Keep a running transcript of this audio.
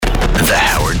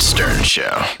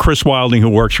Show. Chris Wilding, who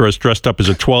works for us, dressed up as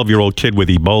a 12-year-old kid with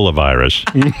Ebola virus.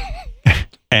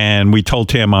 And we told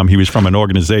Tan Mom he was from an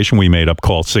organization we made up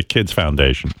called Sick Kids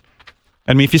Foundation.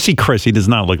 I mean, if you see Chris, he does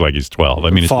not look like he's 12. I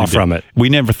mean, far from it. We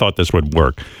never thought this would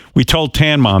work. We told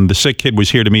Tan Mom the sick kid was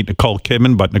here to meet Nicole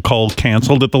Kidman, but Nicole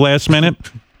canceled at the last minute.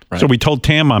 Right. So we told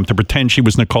Tan Mom to pretend she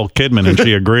was Nicole Kidman, and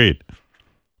she agreed.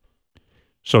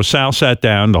 So Sal sat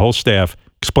down, the whole staff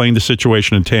explained the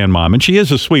situation to Tan Mom, and she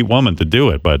is a sweet woman to do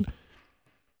it, but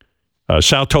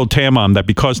Sal told Tan Mom that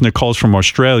because Nicole's from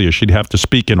Australia, she'd have to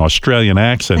speak in Australian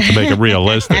accent to make it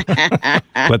realistic.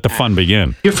 Let the fun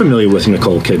begin. You're familiar with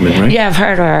Nicole Kidman, right? Yeah, I've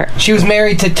heard of her. She was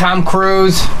married to Tom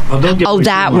Cruise. Oh,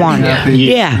 that one.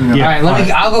 Yeah. All right,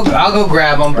 I'll go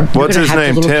grab him. What's his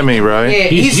name? Timmy, right? Yeah,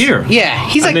 he's here. Yeah,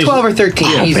 he's like 12 or 13.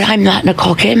 Oh, but I'm not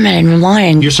Nicole Kidman. I'm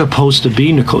lying. You're supposed to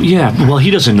be Nicole. Yeah, well,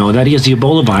 he doesn't know that. He has the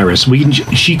Ebola virus.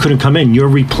 She couldn't come in. You're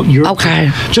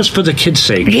okay. Just for the kids'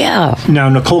 sake. Yeah. Now,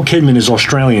 Nicole Kidman is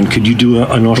Australian. Could you do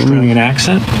an Australian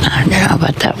accent? I don't know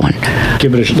about that one.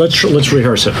 Give it a let's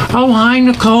rehearse it. Oh, hi,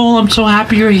 Nicole. I'm so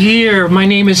happy you're here. My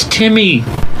name is Timmy.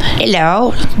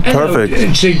 Hello.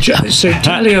 Perfect. Say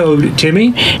Tallio,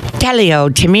 Timmy. Tallio,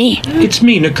 Timmy. It's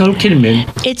me, Nicole Kidman.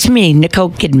 It's me, Nicole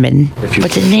Kidman.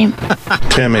 What's his name?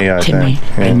 Timmy, I Timmy.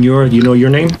 think. Yeah. And you know your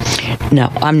name?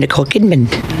 No, I'm Nicole Kidman.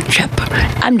 Chup.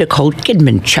 I'm Nicole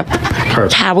Kidman. Chup.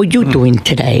 Perfect. How are you doing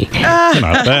today?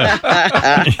 Not bad.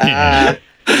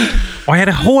 I had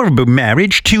a horrible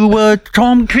marriage to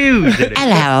Tom Cruise.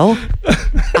 Hello.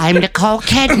 I'm Nicole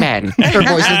Kidman. Her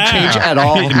voice doesn't change at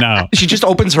all. No. She just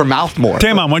opens her mouth more.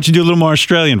 Tan Mom, why don't you do a little more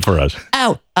Australian for us?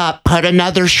 Oh, put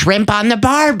another shrimp on the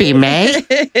Barbie, May.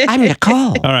 I'm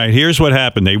Nicole. All right, here's what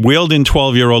happened. They wheeled in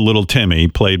 12-year-old little Timmy,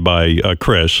 played by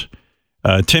Chris.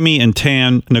 Timmy and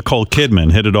Nicole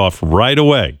Kidman hit it off right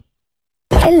away.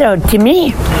 Hello,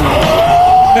 Timmy.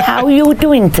 How are you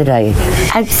doing today?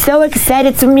 I'm so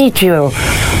excited to meet you.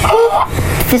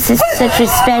 This is such a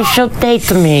special day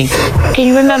to me. Can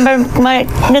you remember my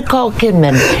Nicole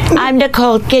Kidman? I'm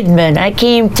Nicole Kidman. I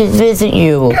came to visit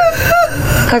you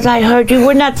because I heard you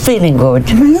were not feeling good.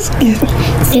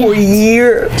 For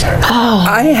years,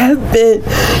 I have been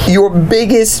your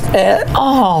biggest fan.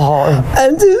 Oh.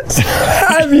 And to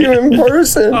have you in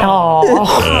person,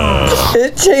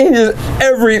 it changes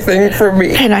everything for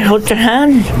me. Can I hold your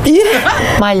hand?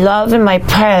 Yeah. My love and my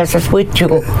prayers is with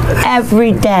you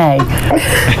every day.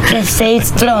 Just stay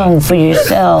strong for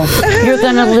yourself. You're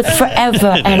gonna live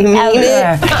forever and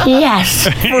ever. Yes.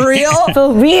 For real?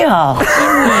 For real.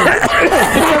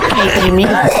 It's okay, Amy.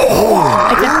 It's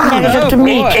a pleasure to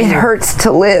meet you. It hurts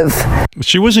to live.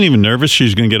 She wasn't even nervous she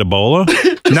was going to get Ebola?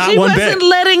 Not she one wasn't bit.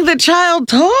 letting the child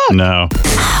talk. No.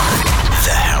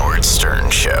 The Howard Stern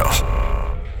Show.